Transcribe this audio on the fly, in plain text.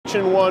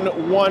Division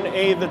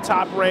 1A, the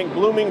top-ranked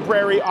Blooming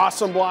Prairie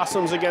Awesome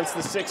Blossoms against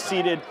the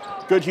 6th-seeded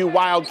Goodhue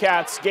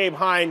Wildcats. Gabe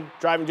Hine,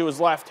 driving to his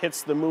left,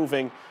 hits the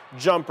moving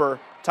jumper,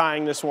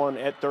 tying this one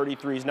at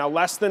 33s. Now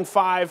less than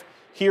 5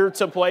 here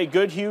to play.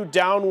 Goodhue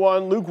down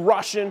 1. Luke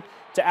Russian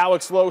to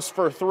Alex Los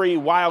for 3.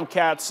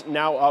 Wildcats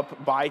now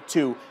up by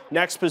 2.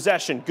 Next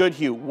possession,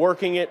 Goodhue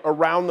working it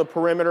around the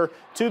perimeter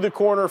to the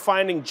corner,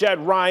 finding Jed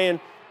Ryan.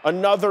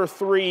 Another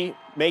 3,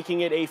 making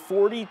it a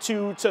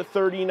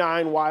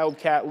 42-39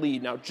 Wildcat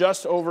lead. Now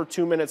just over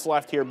 2 minutes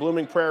left here.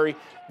 Blooming Prairie,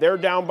 they're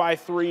down by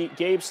 3.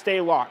 Gabe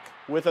Staylock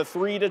with a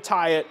 3 to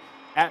tie it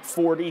at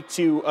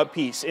 42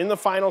 apiece. In the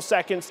final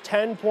seconds,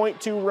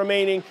 10.2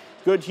 remaining.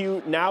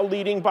 Goodhue now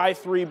leading by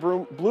 3.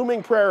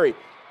 Blooming Prairie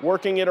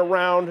working it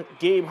around.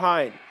 Gabe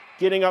Hine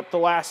getting up the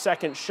last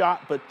second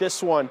shot, but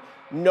this one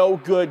no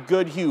good.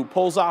 Goodhue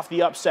pulls off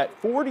the upset,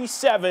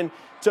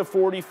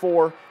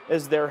 47-44,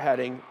 as they're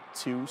heading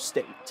to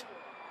state.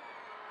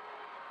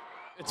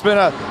 It's been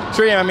a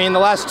dream. I mean, the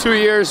last 2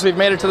 years we've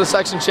made it to the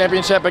section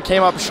championship, but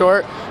came up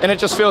short, and it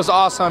just feels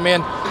awesome. I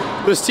mean,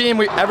 this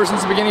team, ever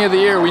since the beginning of the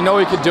year, we know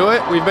we could do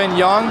it. We've been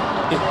young.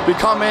 We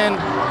come in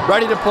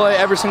ready to play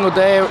every single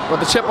day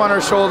with a chip on our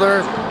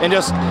shoulder, and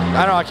just,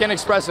 I don't know, I can't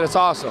express it. It's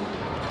awesome.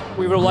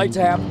 We would like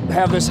to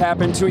have this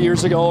happen 2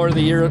 years ago or the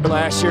year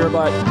last year,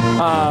 but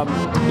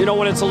you know,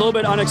 when it's a little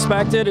bit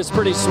unexpected, it's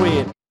pretty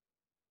sweet.